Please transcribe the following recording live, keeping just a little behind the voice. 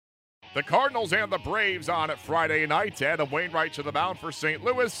The Cardinals and the Braves on Friday night. Adam Wainwright to the mound for St.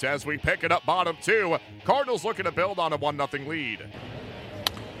 Louis as we pick it up bottom two. Cardinals looking to build on a 1-0 lead.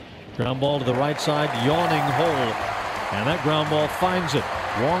 Ground ball to the right side, yawning hole. And that ground ball finds it.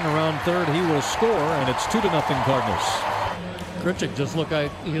 Wong around third, he will score, and it's 2-0 Cardinals. Grichuk just looked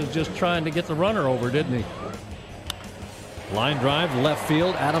like he was just trying to get the runner over, didn't he? Line drive, left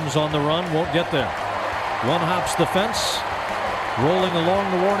field. Adams on the run, won't get there. One hops the fence, rolling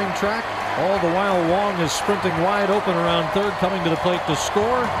along the warning track. All the while, Wong is sprinting wide open around third, coming to the plate to score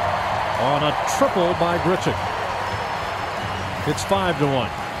on a triple by Grichuk. It's 5-1.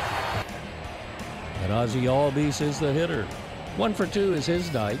 And Ozzie Albies is the hitter. 1 for 2 is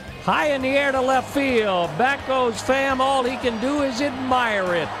his night. High in the air to left field. Back goes Pham. All he can do is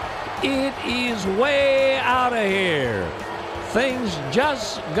admire it. It is way out of here. Things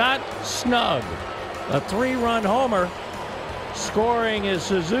just got snug. A 3-run homer. Scoring is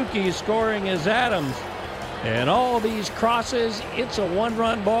Suzuki. Scoring is Adams. And all these crosses, it's a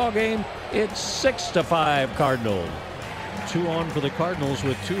 1-run ball game. It's 6-5 Cardinals. 2 on for the Cardinals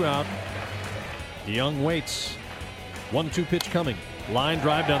with 2 out. Young waits. 1-2 pitch coming. Line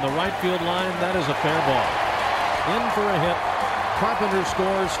drive down the right field line. That is a fair ball. In for a hit. Carpenter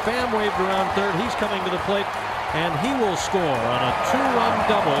scores. Pham waved around third. He's coming to the plate, and he will score on a 2-run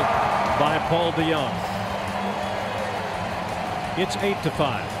double by Paul DeYoung. It's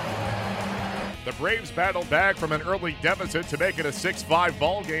 8-5. The Braves battled back from an early deficit to make it a 6-5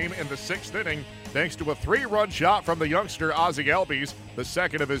 ball game in the 6th inning, thanks to a 3-run shot from the youngster Ozzie Albies, the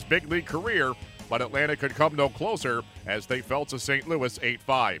second of his big league career. But Atlanta could come no closer as they fell to St. Louis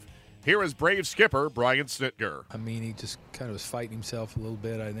 8-5. Here is Braves skipper Brian Snitker. I mean, he just kind of was fighting himself a little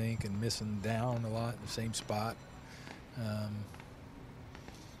bit, I think, and missing down a lot in the same spot. And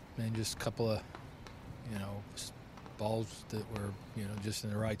just a couple of, balls that were, just in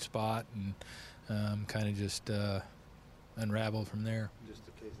the right spot and kind of just unraveled from there. Just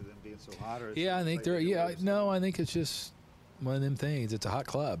a case of them being so hot? Or yeah, I think they're, I think it's just one of them things. It's a hot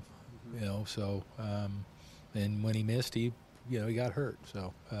club. So and when he missed, he got hurt.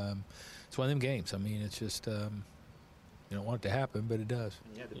 So it's one of them games. I mean, it's just you don't want it to happen, but it does.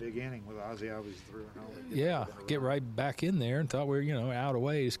 And you had the big inning with Ozzie always through and all. Yeah, get right back in there and thought we were out of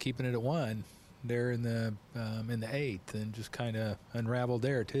ways, keeping it at 1 there in the 8th, and just kind of unraveled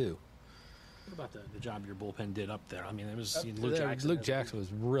there too. What about the job your bullpen did up there? I mean, it was Luke Jackson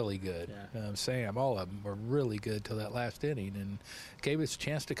was really good. Yeah. Sam, all of them were really good till that last inning, and gave us a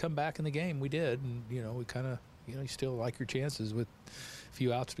chance to come back in the game. We did, and we kind of you still like your chances with a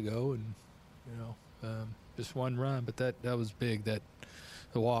few outs to go, and just 1 run, but that was big. That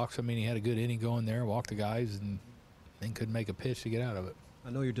the walks. I mean, he had a good inning going there, walked the guys, and then couldn't make a pitch to get out of it. I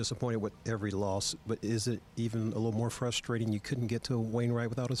know you're disappointed with every loss, but is it even a little more frustrating you couldn't get to Wainwright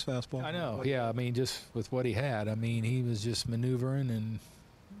without his fastball? I know, yeah. I mean, just with what he had. I mean, he was just maneuvering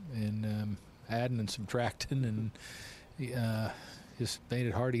and adding and subtracting, and just made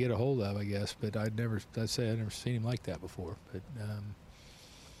it hard to get a hold of, I guess. But I'd never seen him like that before. But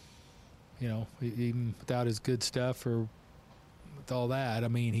even without his good stuff or with all that, I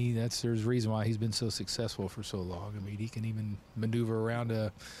mean, there's a reason why he's been so successful for so long. I mean, he can even maneuver around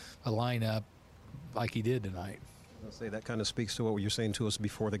a lineup like he did tonight. I'll say that kind of speaks to what you were saying to us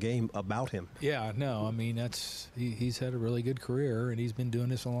before the game about him. Yeah, no, I mean, he's had a really good career, and he's been doing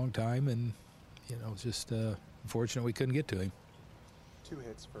this a long time, and it's just unfortunate we couldn't get to him. 2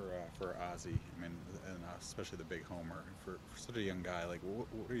 hits for Ozzie. I mean, and especially the big homer for such a young guy. Like, what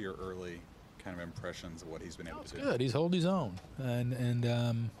are your early kind of impressions of what he's been able to do? Good. He's holding his own,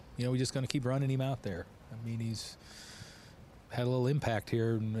 and we're just going to keep running him out there. I mean, he's had a little impact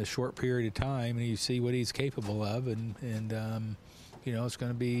here in a short period of time, and you see what he's capable of, and it's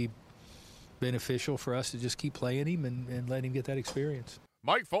going to be beneficial for us to just keep playing him and let him get that experience.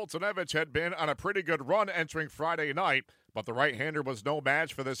 Mike Foltynewicz had been on a pretty good run entering Friday night, but the right-hander was no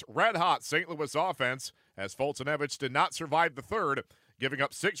match for this red-hot St. Louis offense, as Foltynewicz did not survive the third, giving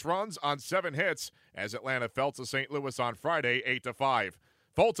up 6 runs on 7 hits as Atlanta fell to St. Louis on Friday 8-5.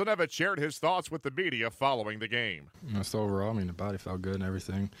 Foltynewicz shared his thoughts with the media following the game. So overall, I mean, the body felt good and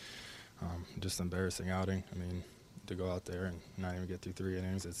everything. Just embarrassing outing. I mean, to go out there and not even get through 3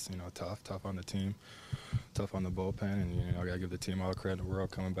 innings, it's tough on the team, tough on the bullpen, and I got to give the team all the credit in the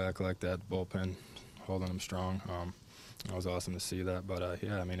world coming back like that. The bullpen holding them strong. It was awesome to see that. But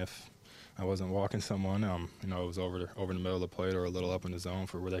I mean, if I wasn't walking someone, it was over the middle of the plate or a little up in the zone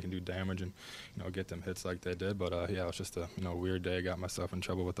for where they can do damage and get them hits like they did. But it was just a weird day. Got myself in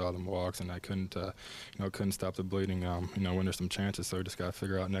trouble with all them walks, and I couldn't stop the bleeding. When there's some chances, so we just got to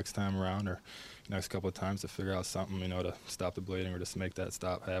figure out next time around or next couple of times to figure out something, to stop the bleeding or just make that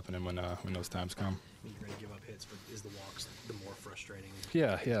stop happening when those times come. You're ready to give up hits, but is the walks the more frustrating?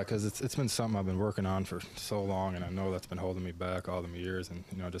 Yeah, because it's been something I've been working on for so long, and I know that's been holding me back all them years. And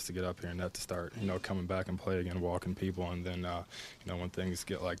just to get up here and to start, coming back and play again, walking people, and then when things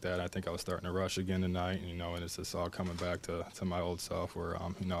get like that, I think I was starting to rush again tonight. And it's just all coming back to my old self, where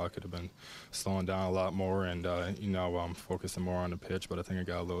I could have been slowing down a lot more and focusing more on the pitch. But I think I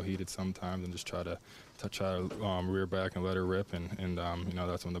got a little heated sometimes and just try to rear back and let her rip, and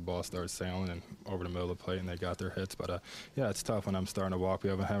that's when the ball starts sailing and over the middle of the plate, and they got their hits. But it's tough when I'm starting to walk. I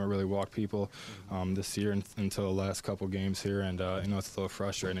haven't really walked people this year until the last couple games here, and it's a little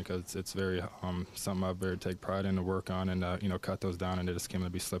frustrating because it's very something I've very take pride in to work on, and cut those down, and they just seem to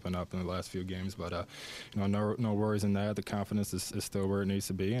be slipping up in the last few games. But no worries in that. The confidence is still where it needs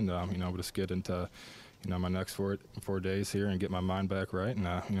to be, and we'll just get into my next 4 days here and get my mind back right,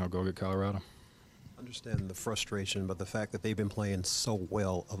 and go get Colorado. Understand the frustration, but the fact that they've been playing so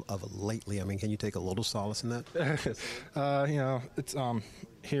well of lately, I mean, can you take a little solace in that? It's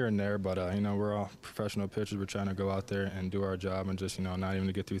here and there, but we're all professional pitchers. We're trying to go out there and do our job, and just not even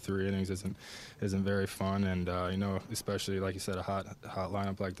to get through 3 innings isn't very fun. And especially like you said, a hot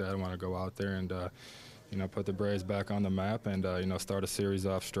lineup like that, I want to go out there and put the Braves back on the map and, start a series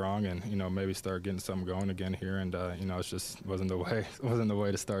off strong and, maybe start getting something going again here. And, it just wasn't the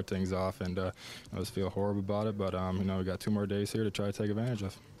way to start things off. And I just feel horrible about it. But, we got 2 more days here to try to take advantage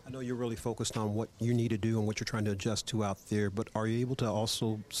of. I know you're really focused on what you need to do and what you're trying to adjust to out there, but are you able to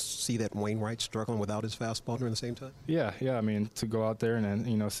also see that Wainwright struggling without his fastball during the same time? Yeah. I mean, to go out there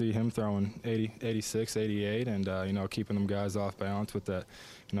and, see him throwing 80, 86, 88 and, keeping them guys off balance with that,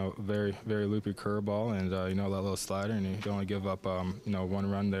 very, very loopy curveball and, that little slider, and he only give up,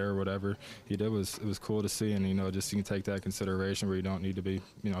 1 run there or whatever he did it was cool to see. And, just you can take that consideration where you don't need to be,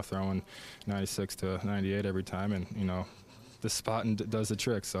 throwing 96 to 98 every time, and, the spot does the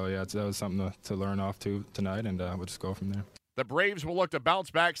trick. So, that was something to learn off to tonight, and we'll just go from there. The Braves will look to bounce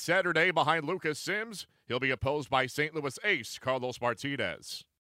back Saturday behind Lucas Sims. He'll be opposed by St. Louis ace Carlos Martinez.